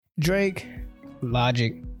Drake,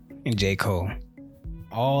 Logic, and J. Cole.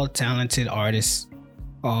 All talented artists,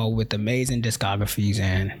 all with amazing discographies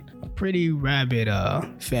and a pretty rabid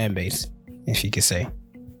fan base, if you could say.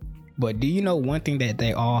 But do you know one thing that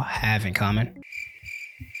they all have in common?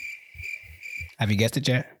 Have you guessed it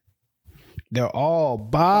yet? They're all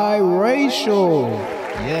biracial.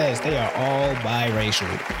 Yes, they are all biracial.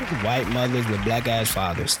 White mothers with black ass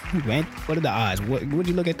fathers. What are the odds? Would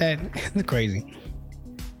you look at that? It's crazy.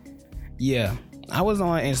 Yeah, I was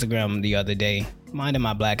on Instagram the other day, minding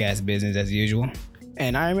my black ass business as usual.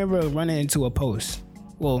 And I remember running into a post.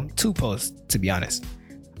 Well, two posts, to be honest.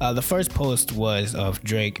 The first post was of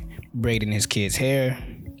Drake braiding his kid's hair.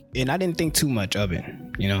 And I didn't think too much of it,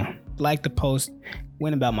 Liked the post,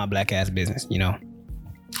 went about my black ass business,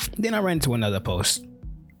 Then I ran into another post.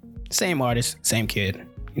 Same artist, same kid,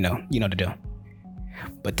 you know the deal.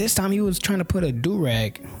 But this time he was trying to put a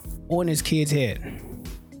do-rag on his kid's head.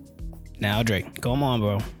 Now, Drake, come on,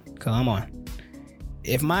 bro. Come on.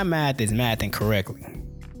 If my math is mathing correctly,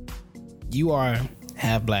 you are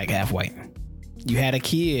half black, half white. You had a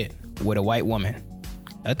kid with a white woman.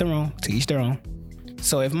 Nothing wrong, to each their own.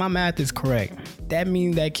 So if my math is correct, that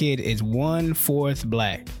means that kid is 1/4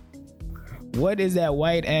 black. What is that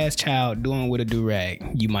white ass child doing with a do-rag,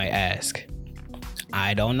 you might ask?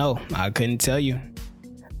 I don't know. I couldn't tell you.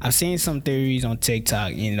 I've seen some theories on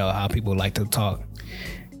TikTok, how people like to talk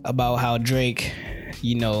about how Drake,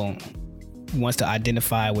 wants to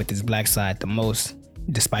identify with his black side the most,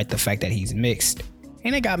 despite the fact that he's mixed.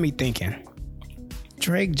 And it got me thinking,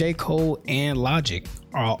 Drake, J. Cole, and Logic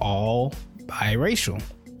are all biracial.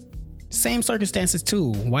 Same circumstances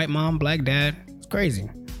too. White mom, black dad. It's crazy.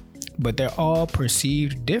 But they're all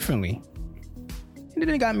perceived differently. And then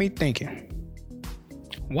it got me thinking,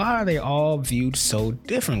 why are they all viewed so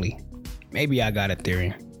differently? Maybe I got a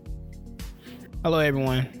theory. Hello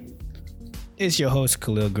everyone. It's your host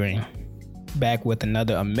Khalil Green, back with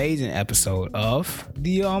another amazing episode of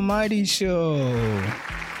The Almighty Show.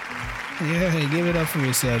 Yeah, give it up for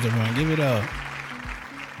yourselves, everyone. Give it up.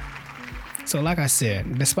 So like I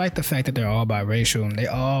said, despite the fact that they're all biracial, they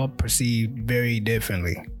all perceive very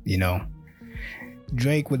differently,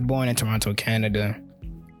 Drake was born in Toronto, Canada,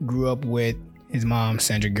 grew up with his mom,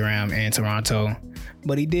 Sandra Graham, in Toronto,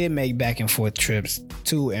 but he did make back and forth trips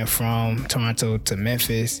to and from Toronto to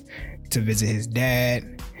Memphis to visit his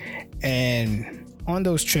dad. And on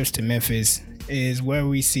those trips to Memphis is where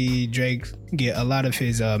we see Drake get a lot of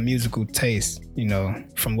his musical taste,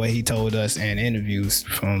 from what he told us in interviews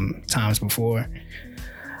from times before.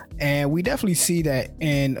 And we definitely see that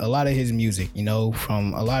in a lot of his music,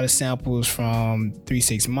 from a lot of samples from 3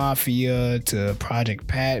 6 Mafia to Project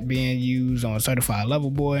Pat being used on Certified Lover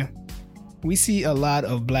Boy. We see a lot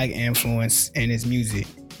of black influence in his music,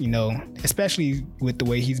 especially with the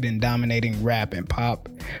way he's been dominating rap and pop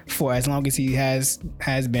for as long as he has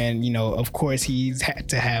been. Of course, he's had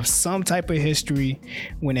to have some type of history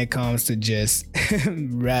when it comes to just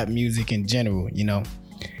rap music in general,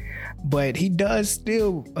 But he does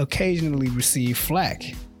still occasionally receive flack.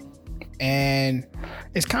 And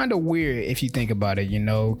it's kind of weird if you think about it,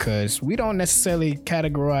 because we don't necessarily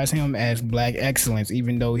categorize him as black excellence,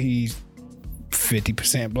 even though he's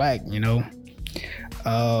 50% black,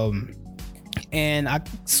 and I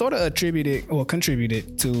sort of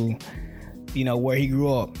contributed to, where he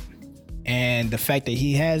grew up and the fact that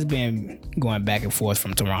he has been going back and forth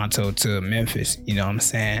from Toronto to Memphis, what I'm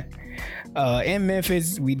saying? In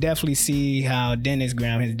Memphis, we definitely see how Dennis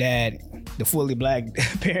Graham, his dad, the fully black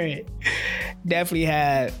parent, definitely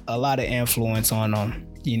had a lot of influence on him,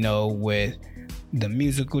 with the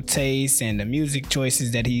musical taste and the music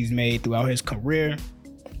choices that he's made throughout his career.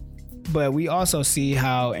 But we also see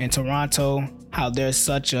how in Toronto, how there's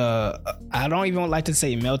such I don't even like to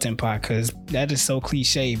say melting pot because that is so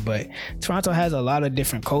cliche, but Toronto has a lot of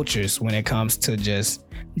different cultures when it comes to just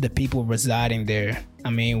the people residing there. I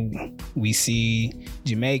mean, we see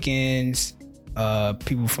Jamaicans,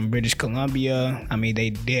 people from British Columbia. I mean, they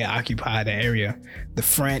did occupy the area. The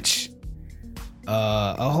French,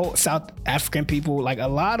 a whole South African people, like a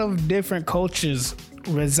lot of different cultures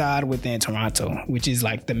reside within Toronto, which is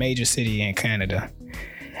like the major city in Canada.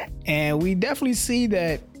 And we definitely see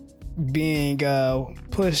that being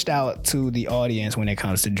pushed out to the audience when it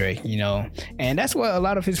comes to Drake, and that's what a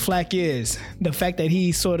lot of his flack is. The fact that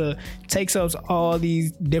he sort of takes up all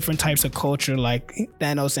these different types of culture, like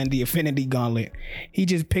Thanos and the Infinity Gauntlet. He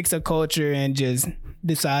just picks a culture and just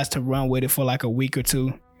decides to run with it for like a week or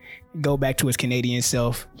two, go back to his Canadian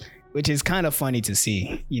self, which is kind of funny to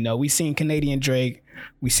see. We've seen Canadian Drake,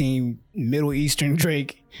 we've seen Middle Eastern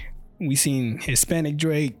Drake, we've seen Hispanic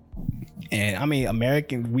Drake, And I mean,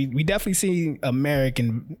 American, we definitely see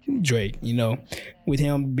American Drake, you know, with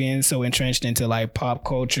him being so entrenched into like pop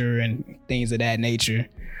culture and things of that nature.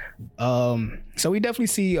 So we definitely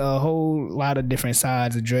see a whole lot of different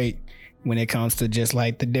sides of Drake when it comes to just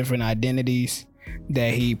like the different identities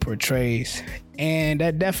that he portrays. And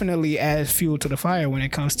that definitely adds fuel to the fire when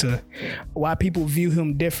it comes to why people view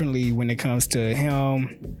him differently when it comes to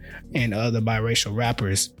him and other biracial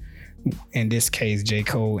rappers. In this case, J.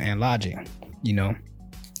 Cole and Logic, you know.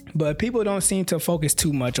 But people don't seem to focus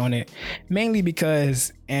too much on it, mainly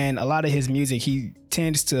because in a lot of his music, he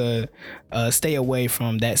tends to stay away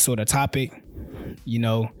from that sort of topic. You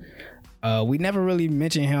know, we never really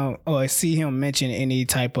mention him or see him mention any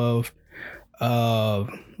type of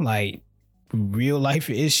like real life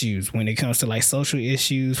issues when it comes to like social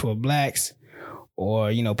issues for blacks,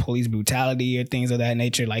 or, you know, police brutality or things of that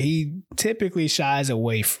nature. Like, he typically shies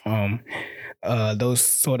away from those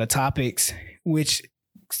sort of topics, which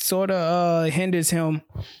sort of hinders him.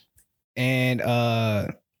 And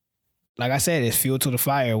like I said, it's fuel to the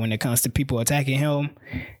fire when it comes to people attacking him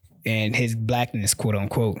and his blackness, quote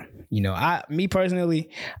unquote. You know, me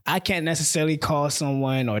personally, I can't necessarily call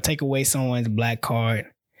someone or take away someone's black card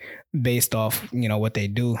based off, you know, what they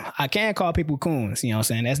do. I can't call people coons, you know what I'm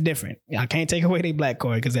saying? That's different. I can't take away their black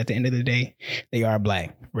card, because at the end of the day, they are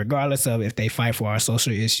black, regardless of if they fight for our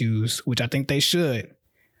social issues, which I think they should,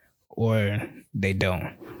 or they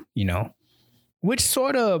don't, you know. Which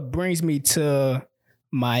sort of brings me to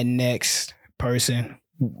my next person,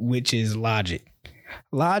 which is Logic.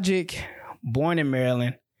 Logic, born in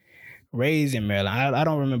Maryland, raised in Maryland. I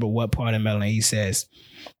don't remember what part of Maryland he says.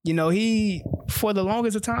 You know, he, for the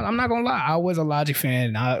longest of time, I'm not gonna lie, I was a Logic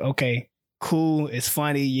fan. Okay, cool, it's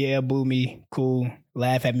funny, yeah, boo me, cool,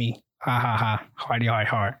 laugh at me, ha ha ha, hardy hard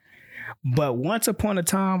hard. But once upon a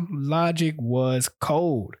time, Logic was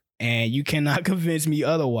cold, and you cannot convince me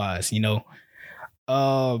otherwise, you know.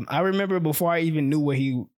 I remember before I even knew what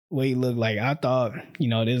he looked like, I thought, you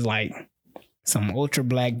know, this like some ultra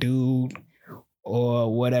black dude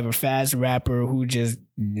or whatever, fast rapper who just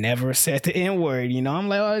never said the N-word. You know, I'm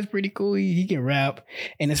like, oh, it's pretty cool. He can rap.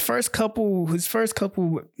 And his first couple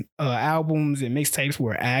albums and mixtapes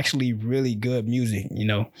were actually really good music. You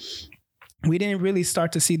know, we didn't really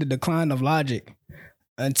start to see the decline of Logic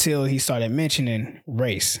until he started mentioning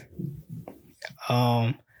race.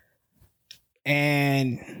 And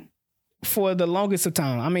for the longest of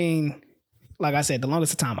time, I mean, like I said, the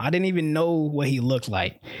longest of time, I didn't even know what he looked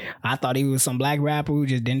like. I thought he was some black rapper who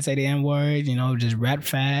just didn't say the N-word, you know, just rap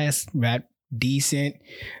fast, rap decent,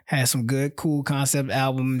 had some good, cool concept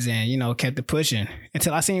albums, and, you know, kept it pushing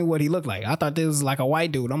until I seen what he looked like. I thought this was like a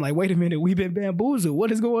white dude. I'm like, wait a minute, we've been bamboozled.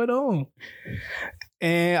 What is going on?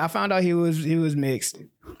 And I found out he was mixed.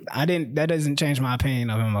 That doesn't change my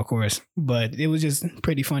opinion of him, of course, but it was just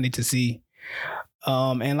pretty funny to see.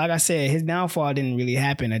 And like I said, his downfall didn't really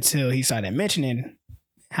happen until he started mentioning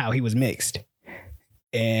how he was mixed,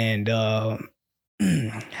 and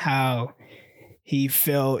how he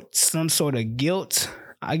felt some sort of guilt,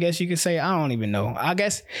 I guess you could say. I don't even know. I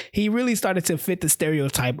guess he really started to fit the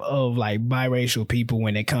stereotype of like biracial people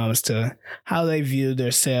when it comes to how they view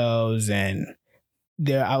themselves and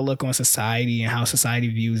their outlook on society and how society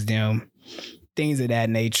views them, things of that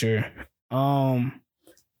nature.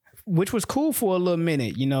 Which was cool for a little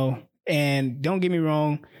minute, you know. And don't get me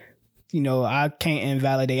wrong, you know, I can't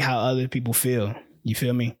invalidate how other people feel. You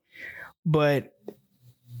feel me? But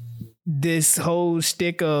this whole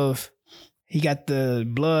stick of he got the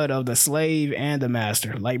blood of the slave and the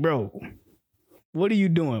master. Like, bro, what are you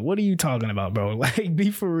doing? What are you talking about, bro? Like,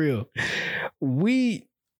 be for real. We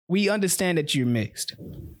understand that you're mixed.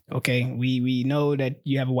 Okay? We know that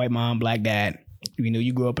you have a white mom, black dad. We know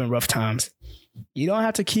you grew up in rough times. You don't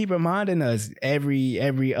have to keep reminding us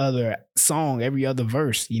every other song, every other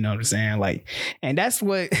verse, you know what I'm saying? Like, and that's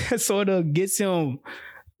what sort of gets him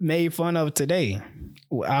made fun of today.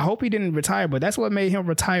 I hope he didn't retire, but that's what made him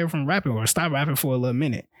retire from rapping or stop rapping for a little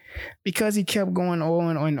minute, because he kept going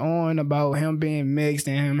on and on about him being mixed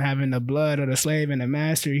and him having the blood of the slave and the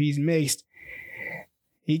master. He's mixed.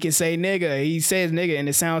 He can say nigga. He says nigga, and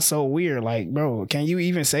it sounds so weird. Like, bro, can you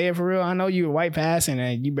even say it for real? I know you're a white passing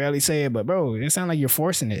and you barely say it, but bro, it sounds like you're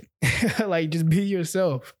forcing it. Like, just be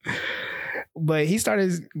yourself. But he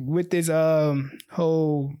started with this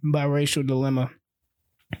whole biracial dilemma,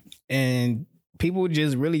 and people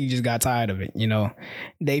just really just got tired of it. You know,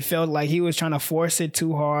 they felt like he was trying to force it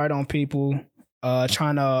too hard on people.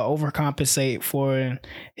 Trying to overcompensate for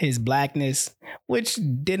his blackness, which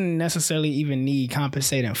didn't necessarily even need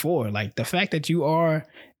compensating for. Like, the fact that you are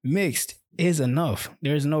mixed is enough.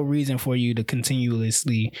 There's no reason for you to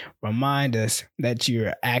continuously remind us that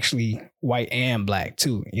you're actually white and black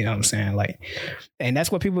too. You know what I'm saying? Like, and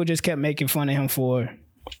that's what people just kept making fun of him for,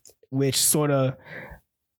 which sort of,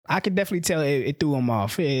 I could definitely tell it threw him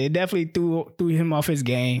off. It definitely threw him off his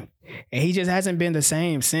game. And he just hasn't been the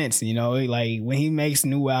same since, you know, like when he makes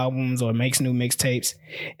new albums or makes new mixtapes,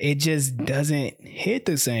 it just doesn't hit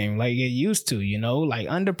the same like it used to, you know, like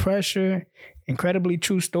Under Pressure, Incredibly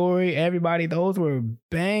True Story, Everybody, those were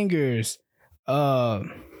bangers. The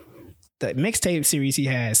mixtape series he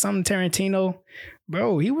had, Something Tarantino,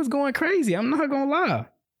 bro, he was going crazy. I'm not gonna lie.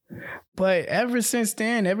 But ever since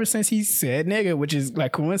then, ever since he said nigga, which is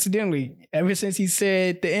like coincidentally, ever since he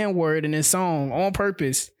said the N-word in his song on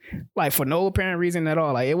purpose, like for no apparent reason at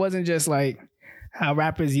all. Like it wasn't just like how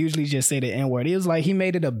rappers usually just say the N-word. It was like he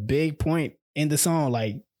made it a big point in the song,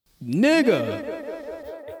 like nigga,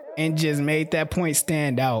 and just made that point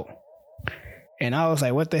stand out. And I was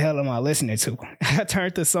like, what the hell am I listening to? I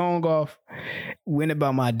turned the song off, went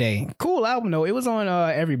about my day. Cool album though. It was on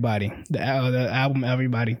Everybody, the album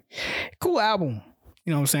Everybody. Cool album.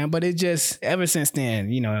 You know what I'm saying? But it just, ever since then,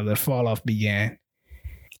 you know, the fall off began.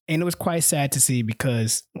 And it was quite sad to see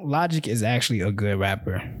because Logic is actually a good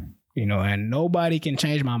rapper, you know, and nobody can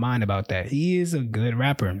change my mind about that. He is a good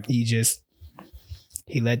rapper. He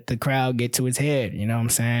let the crowd get to his head, you know what I'm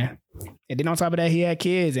saying? And then on top of that, he had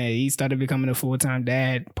kids and he started becoming a full-time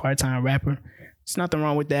dad, part-time rapper. There's nothing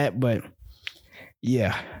wrong with that, but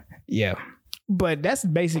yeah. But that's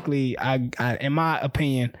basically, I in my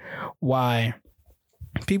opinion, why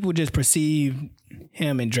people just perceive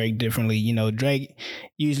him and Drake differently. You know, Drake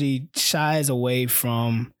usually shies away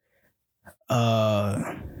from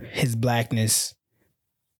his blackness.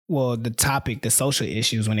 Well, the topic, the social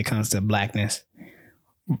issues when it comes to blackness.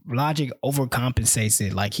 Logic overcompensates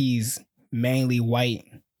it. Like he's mainly white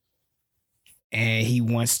and he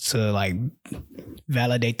wants to like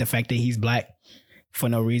validate the fact that he's black for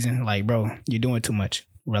no reason. Like, bro, you're doing too much.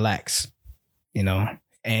 Relax. You know?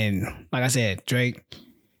 And like I said, Drake,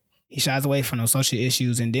 he shies away from those social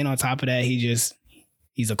issues. And then on top of that, he's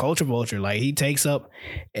a culture vulture. Like he takes up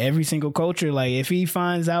every single culture. Like if he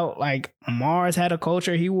finds out like Mars had a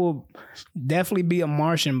culture, he will definitely be a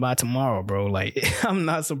Martian by tomorrow, bro. Like I'm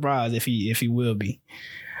not surprised if he will be.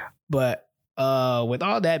 But with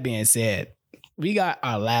all that being said, we got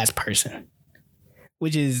our last person,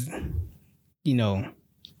 which is, you know,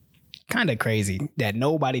 kind of crazy that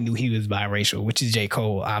nobody knew he was biracial, which is J.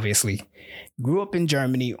 Cole, obviously. Grew up in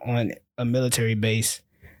Germany on a military base.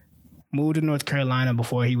 Moved to North Carolina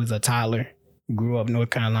before he was a toddler. Grew up in North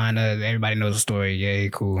Carolina. Everybody knows the story. Yeah,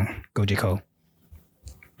 cool. Go J. Cole.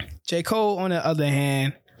 J. Cole, on the other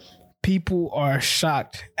hand, people are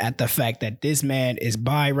shocked at the fact that this man is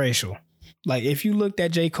biracial. Like, if you looked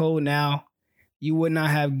at J. Cole now, you would not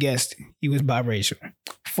have guessed he was biracial.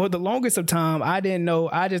 For the longest of time, I didn't know.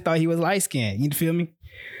 I just thought he was light-skinned. You feel me?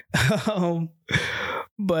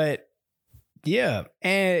 But yeah,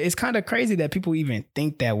 and it's kind of crazy that people even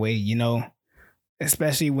think that way, you know,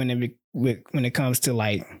 especially when it comes to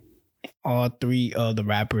like all three of the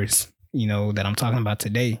rappers, you know, that I'm talking about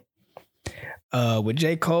today. With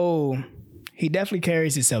J. Cole, he definitely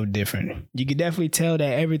carries himself different. You can definitely tell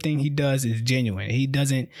that everything he does is genuine. He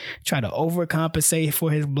doesn't try to overcompensate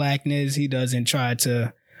for his blackness. He doesn't try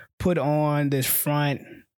to put on this front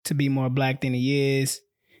to be more black than he is.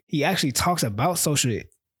 He actually talks about social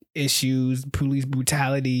issues, police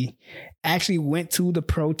brutality, actually went to the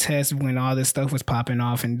protest when all this stuff was popping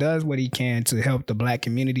off and does what he can to help the black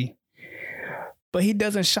community. But he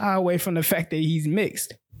doesn't shy away from the fact that he's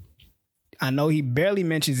mixed. I know he barely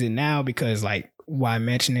mentions it now because like why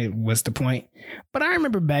mention it was the point. But I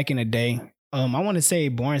remember back in the day, I want to say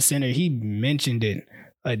Born Center, he mentioned it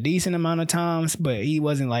a decent amount of times, but he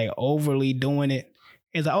wasn't like overly doing it.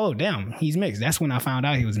 It's like, oh, damn, he's mixed. That's when I found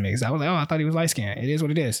out he was mixed. I was like, oh, I thought he was light-skinned. It is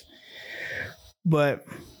what it is. But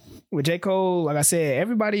with J. Cole, like I said,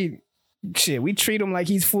 everybody, we treat him like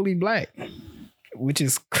he's fully black, which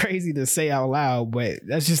is crazy to say out loud, but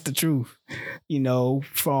that's just the truth. You know,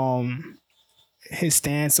 from his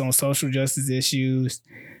stance on social justice issues,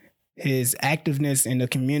 his activeness in the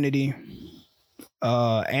community,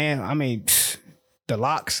 and I mean, the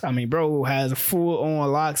locks. I mean, bro has full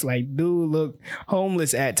on locks. Like, dude look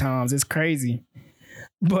homeless at times. It's crazy.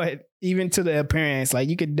 But even to the appearance, like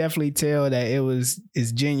you could definitely tell that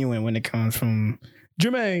it's genuine when it comes from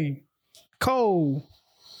Jermaine Cole.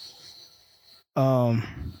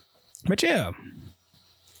 But yeah.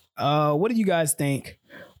 What do you guys think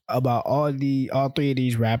about all three of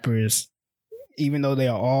these rappers? Even though they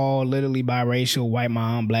are all literally biracial, white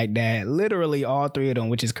mom, black dad, literally all three of them,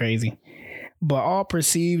 which is crazy. but all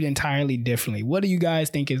perceived entirely differently. What do you guys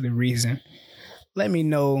think is the reason? Let me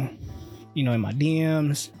know, in my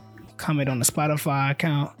DMs, comment on the Spotify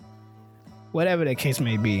account, whatever the case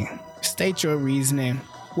may be. State your reasoning.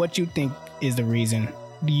 What you think is the reason.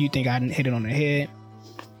 Do you think I didn't hit it on the head?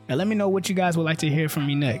 And let me know what you guys would like to hear from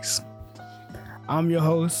me next. I'm your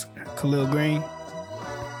host, Khalil Green,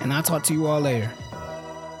 and I'll talk to you all later.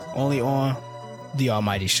 Only on The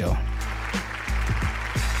Almighty Show.